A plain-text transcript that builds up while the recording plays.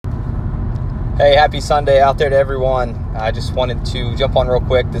Hey, happy Sunday out there to everyone. I just wanted to jump on real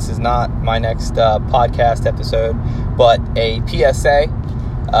quick. This is not my next podcast episode, but a PSA.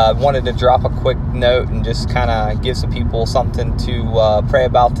 Wanted to drop a quick note and just kind of give some people something to pray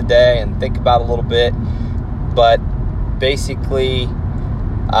about today and think about a little bit. But basically,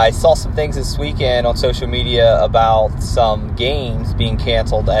 I saw some things this weekend on social media about some games being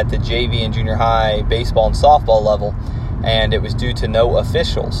canceled at the JV and junior high baseball and softball level, and it was due to no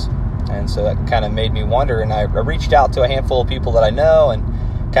officials. And so that kind of made me wonder, and I reached out to a handful of people that I know and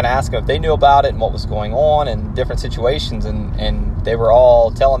kind of asked them if they knew about it and what was going on in different situations, and they were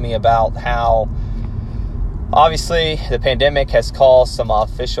all telling me about how obviously the pandemic has caused some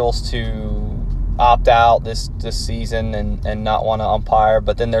officials to opt out this season and not want to umpire.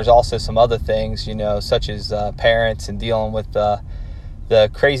 But then there's also some other things, such as parents and dealing with the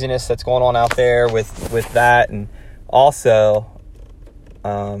craziness that's going on out there with that. And also,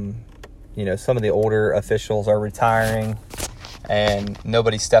 some of the older officials are retiring and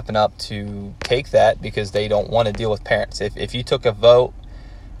nobody's stepping up to take that because they don't want to deal with parents. If you took a vote,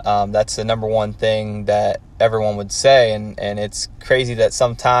 that's the number one thing that everyone would say. And it's crazy that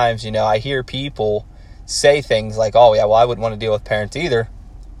sometimes, I hear people say things like, oh yeah, well, I wouldn't want to deal with parents either.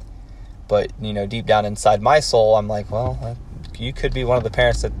 But, deep down inside my soul, I'm like, well, you could be one of the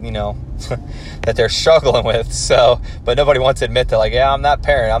parents that, that they're struggling with. So, but nobody wants to admit that, like, yeah, I'm that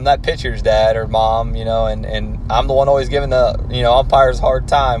parent. I'm that pitcher's dad or mom, and I'm the one always giving the, umpires a hard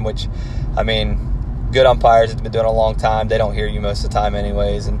time, which, good umpires have been doing it a long time. They don't hear you most of the time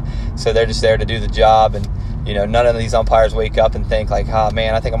anyways. And so they're just there to do the job. And, none of these umpires wake up and think like, oh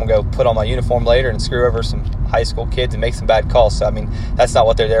man, I think I'm going to go put on my uniform later and screw over some high school kids and make some bad calls. So, that's not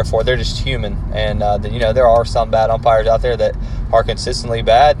what they're there for. They're just human. And, there are some bad umpires out there that are consistently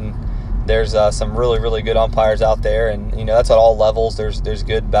bad. And there's some really, really good umpires out there. And, that's at all levels. There's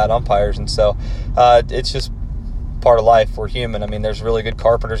good, bad umpires. And so it's just part of life. We're human. There's really good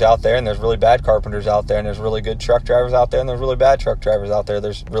carpenters out there and there's really bad carpenters out there, and there's really good truck drivers out there and there's really bad truck drivers out there.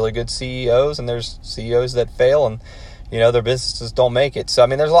 There's really good CEOs and there's CEOs that fail and, their businesses don't make it. So,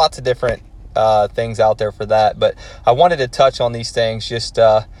 there's lots of different things out there for that. But I wanted to touch on these things, just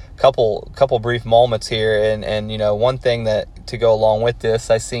a couple brief moments here. And one thing that to go along with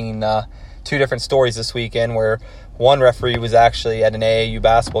this, I seen two different stories this weekend where one referee was actually at an AAU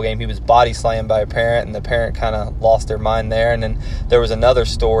basketball game. He was body slammed by a parent, and the parent kind of lost their mind there. And then there was another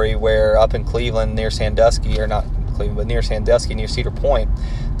story where up in Cleveland near Sandusky, or not Cleveland, but near Sandusky, near Cedar Point,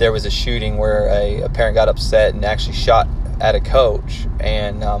 there was a shooting where a parent got upset and actually shot at a coach.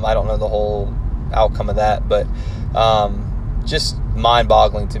 And I don't know the whole outcome of that, but just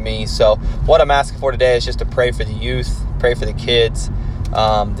mind-boggling to me. So what I'm asking for today is just to pray for the youth, pray for the kids.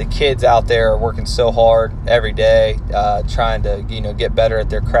 The kids out there are working so hard every day, trying to, get better at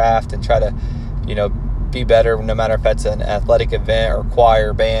their craft and try to, be better, no matter if that's an athletic event or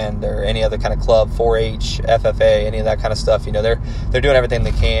choir, band, or any other kind of club, 4-H, FFA, any of that kind of stuff. They're doing everything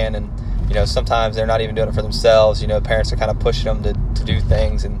they can. And, sometimes they're not even doing it for themselves. Parents are kind of pushing them to do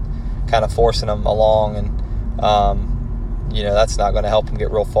things and kind of forcing them along. And, that's not going to help them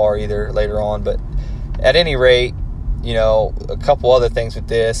get real far either later on. But at any rate, a couple other things with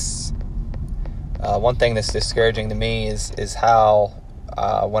this. One thing that's discouraging to me is how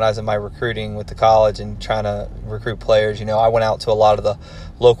when I was in my recruiting with the college and trying to recruit players, I went out to a lot of the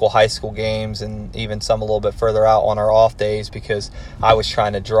local high school games and even some a little bit further out on our off days because I was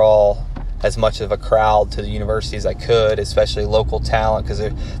trying to draw as much of a crowd to the university as I could, especially local talent, because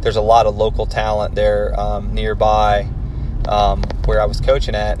there's a lot of local talent there nearby where I was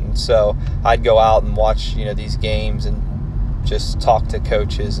coaching at. And so I'd go out and watch, these games and just talk to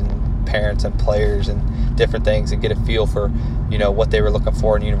coaches and parents and players and different things and get a feel for, what they were looking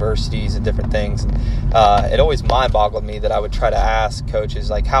for in universities and different things. And it always mind-boggled me that I would try to ask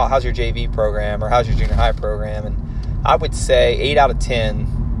coaches, like, how's your JV program or how's your junior high program? And I would say 8 out of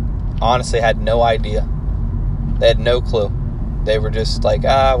 10 honestly had no idea. They had no clue. They were just like,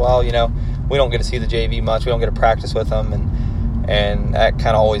 we don't get to see the JV much. We don't get to practice with them. And that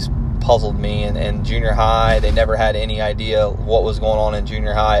kind of always puzzled me. And junior high, they never had any idea what was going on in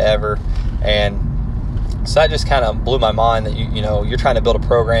junior high ever. And so that just kind of blew my mind that, you're trying to build a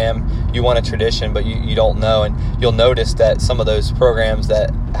program. You want a tradition, but you don't know. And you'll notice that some of those programs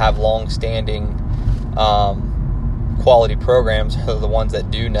that have long-standing quality programs are the ones that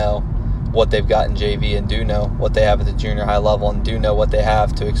do know what they've got in JV and do know what they have at the junior high level and do know what they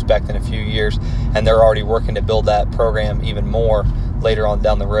have to expect in a few years. And they're already working to build that program even more later on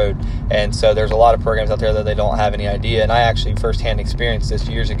down the road. And so there's a lot of programs out there that they don't have any idea. And I actually firsthand experienced this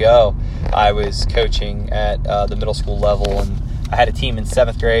years ago. I was coaching at the middle school level, and I had a team in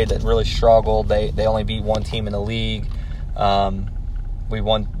 7th grade that really struggled. They only beat one team in the league. We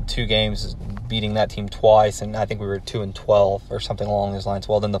won 2 games, beating that team twice, and I think we were 2-12 or something along those lines.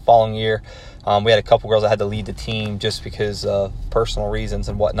 Well, then the following year, we had a couple girls that had to lead the team just because of personal reasons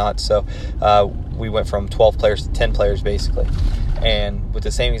and whatnot. So we went from 12 players to 10 players basically. And with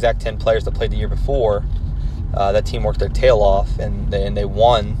the same exact 10 players that played the year before, that team worked their tail off, and they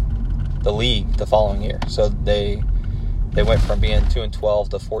won the league the following year. So they went from being 2-12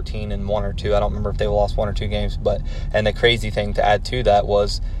 to 14-1 or 2. I don't remember if they lost 1 or 2 games, and the crazy thing to add to that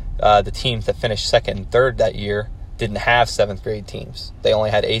was the teams that finished 2nd and 3rd that year didn't have 7th grade teams. They only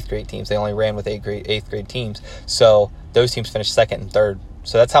had 8th grade teams. They only ran with 8th grade teams. So those teams finished 2nd and 3rd.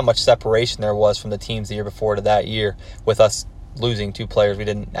 So that's how much separation there was from the teams the year before to that year. With us losing 2 players, we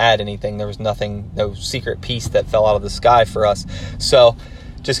didn't add anything. There was nothing, no secret piece that fell out of the sky for us. So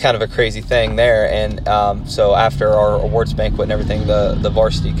just kind of a crazy thing there. And so after our awards banquet and everything, the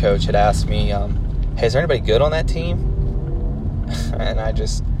varsity coach had asked me, hey, is there anybody good on that team? And I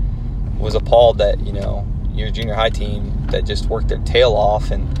just was appalled that, your junior high team that just worked their tail off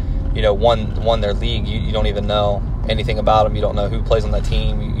and, won their league. You don't even know anything about them. You don't know who plays on that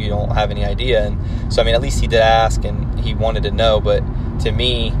team. You don't have any idea. And so, at least he did ask and he wanted to know. But to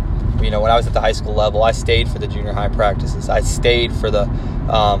me, when I was at the high school level, I stayed for the junior high practices. I stayed for the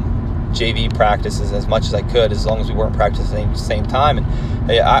JV practices as much as I could, as long as we weren't practicing at the same time. And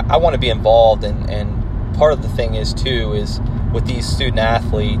I want to be involved. And part of the thing is with these student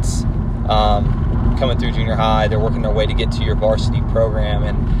athletes coming through junior high, they're working their way to get to your varsity program,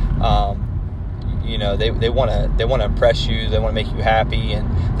 and they want to impress you. They want to make you happy, and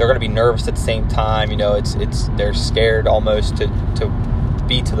they're going to be nervous at the same time. They're scared almost to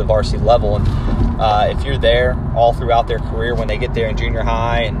be to the varsity level. And if you're there all throughout their career, when they get there in junior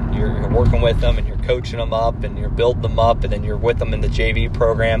high and you're working with them and you're coaching them up and you're building them up, and then you're with them in the JV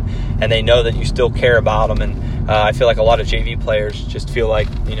program, and they know that you still care about them. And I feel like a lot of JV players just feel like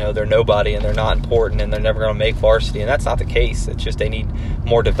they're nobody and they're not important and they're never going to make varsity, and that's not the case. It's just they need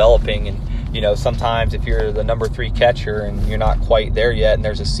more developing. And sometimes if you're the number 3 catcher and you're not quite there yet, and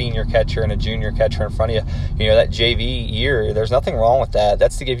there's a senior catcher and a junior catcher in front of you, that JV year, there's nothing wrong with that.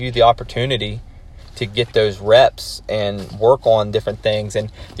 That's to give you the opportunity to get those reps and work on different things.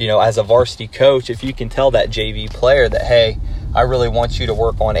 And, as a varsity coach, if you can tell that JV player that, hey, I really want you to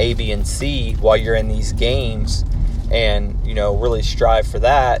work on A, B, and C while you're in these games and, really strive for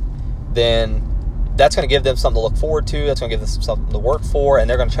that, then that's going to give them something to look forward to. That's going to give them something to work for, and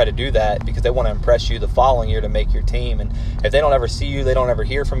they're going to try to do that because they want to impress you the following year to make your team. And if they don't ever see you, they don't ever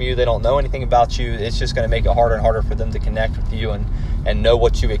hear from you, they don't know anything about you, it's just going to make it harder and harder for them to connect with you and know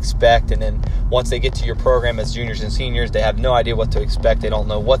what you expect. And then once they get to your program as juniors and seniors, they have no idea what to expect. They don't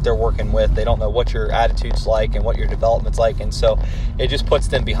know what they're working with. They don't know what your attitude's like and what your development's like. And so it just puts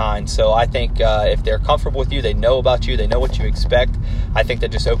them behind. So I think if they're comfortable with you, they know about you, they know what you expect, I think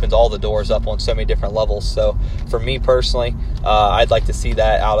that just opens all the doors up on so many different levels. So for me personally, I'd like to see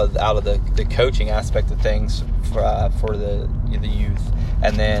that out of the coaching aspect of things for the youth.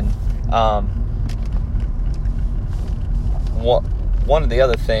 And then one of the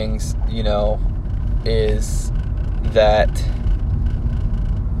other things, is that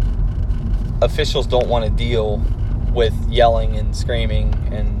officials don't want to deal with yelling and screaming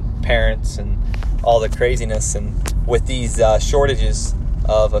and parents and all the craziness, and with these shortages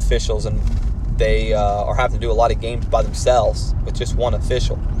of officials, and they are having to do a lot of games by themselves with just one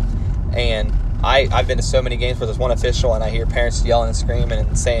official. And I've been to so many games where there's one official and I hear parents yelling and screaming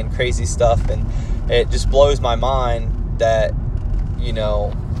and saying crazy stuff, and it just blows my mind that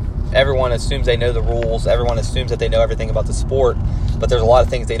everyone assumes they know the rules, everyone assumes that they know everything about the sport, but there's a lot of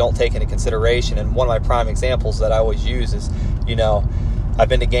things they don't take into consideration. And one of my prime examples that I always use is, I've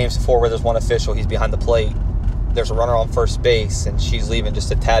been to games before where there's one official, he's behind the plate, there's a runner on first base, and she's leaving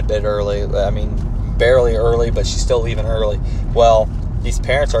just a tad bit early. Barely early, but she's still leaving early. Well, these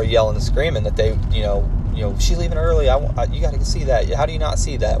parents are yelling and screaming that they, she's leaving early. You got to see that. How do you not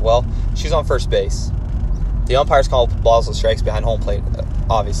see that? Well, she's on first base. The umpire's call balls and strikes behind home plate,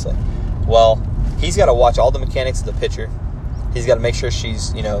 obviously. Well, he's got to watch all the mechanics of the pitcher. He's got to make sure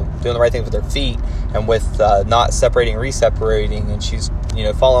she's, doing the right thing with her feet and with not separating, re-separating, and she's,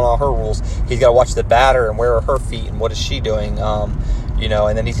 following all her rules. He's got to watch the batter and where are her feet and what is she doing, and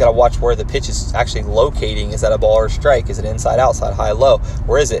then he's got to watch where the pitch is actually locating. Is that a ball or a strike? Is it inside, outside, high, low?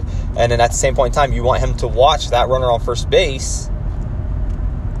 Where is it? And then at the same point in time, you want him to watch that runner on first base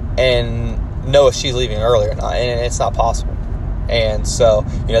and know if she's leaving early or not, and it's not possible. And so,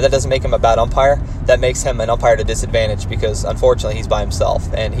 that doesn't make him a bad umpire. That makes him an umpire at a disadvantage because, unfortunately, he's by himself,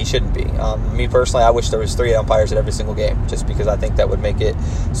 and he shouldn't be. Me personally, I wish there was 3 umpires at every single game, just because I think that would make it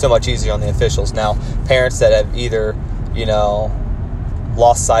so much easier on the officials. Now, parents that have either,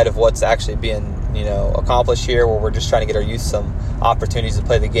 lost sight of what's actually being, accomplished here, where we're just trying to get our youth some opportunities to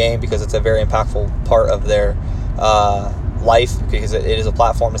play the game because it's a very impactful part of their life, because it is a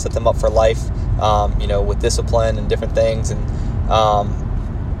platform to set them up for life, with discipline and different things. And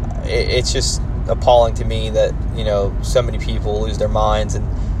it's just appalling to me that, so many people lose their minds. And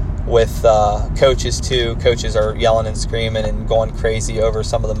with coaches too, coaches are yelling and screaming and going crazy over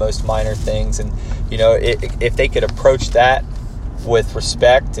some of the most minor things. And, if they could approach that with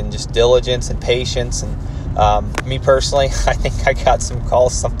respect and just diligence and patience. And me personally, I think I got some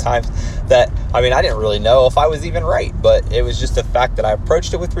calls sometimes that, I didn't really know if I was even right, but it was just the fact that I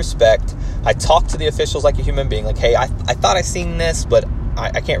approached it with respect. I talked to the officials like a human being, like, hey, I thought I seen this, but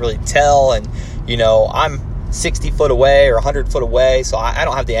I can't really tell. And, I'm 60 foot away or 100 foot away, so I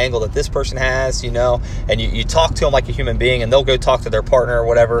don't have the angle that this person has, and you talk to them like a human being, and they'll go talk to their partner or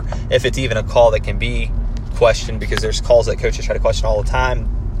whatever, if it's even a call that can be questioned, because there's calls that coaches try to question all the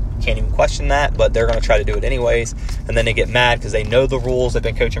time. Can't even question that, but they're going to try to do it anyways, and then they get mad because they know the rules. They've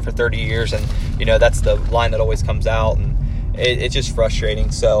been coaching for 30 years, and that's the line that always comes out, and it's just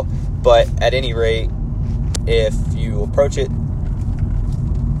frustrating. So, but at any rate, if you approach it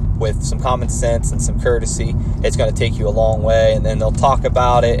with some common sense and some courtesy, it's going to take you a long way. And then they'll talk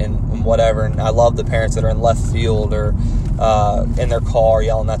about it and whatever. And I love the parents that are in left field or in their car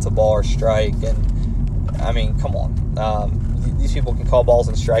yelling that's a ball or strike. And come on. These people can call balls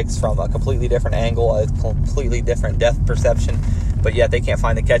and strikes from a completely different angle, a completely different depth perception, but yet they can't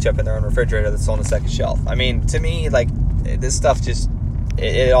find the ketchup in their own refrigerator that's on the second shelf. To me, this stuff just,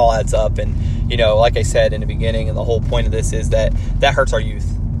 it all adds up. And, like I said in the beginning, and the whole point of this is that hurts our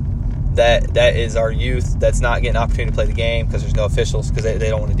youth. That is our youth that's not getting an opportunity to play the game because there's no officials, because they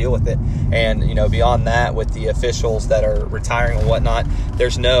don't want to deal with it. And, beyond that, with the officials that are retiring and whatnot,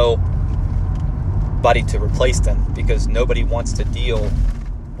 there's nobody to replace them, because nobody wants to deal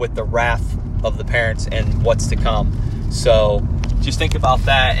with the wrath of the parents and what's to come. So just think about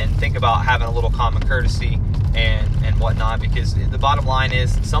that, and think about having a little common courtesy and whatnot, because the bottom line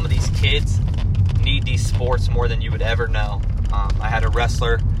is some of these kids need these sports more than you would ever know. I had a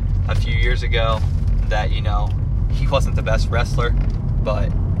wrestler a few years ago that, he wasn't the best wrestler,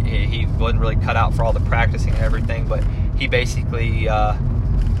 but he wasn't really cut out for all the practicing and everything, but he basically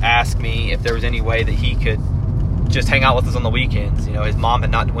asked me if there was any way that he could just hang out with us on the weekends. His mom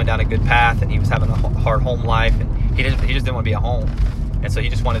had not went down a good path, and he was having a hard home life, and he just didn't want to be at home. And so he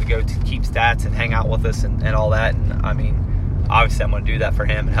just wanted to go to keep stats and hang out with us and all that. And obviously I'm going to do that for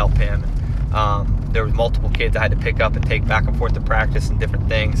him and help him. There was multiple kids I had to pick up and take back and forth to practice and different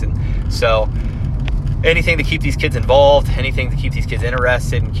things. And so anything to keep these kids involved, anything to keep these kids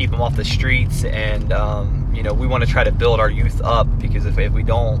interested and keep them off the streets. And, we want to try to build our youth up, because if we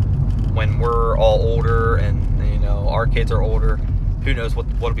don't, when we're all older and, our kids are older, who knows what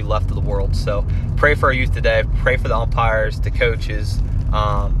will be left of the world. So pray for our youth today. Pray for the umpires, the coaches.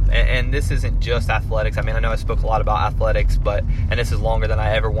 And this isn't just athletics. I know I spoke a lot about athletics, and this is longer than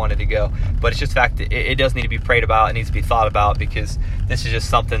I ever wanted to go. But it's just fact that it does need to be prayed about. It needs to be thought about, because this is just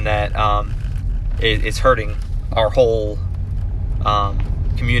something that is hurting our whole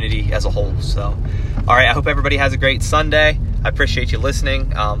community as a whole. So, all right, I hope everybody has a great Sunday. I appreciate you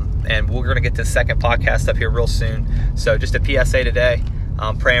listening, and we're going to get this second podcast up here real soon. So just a PSA today,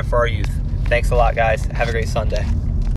 praying for our youth. Thanks a lot, guys. Have a great Sunday.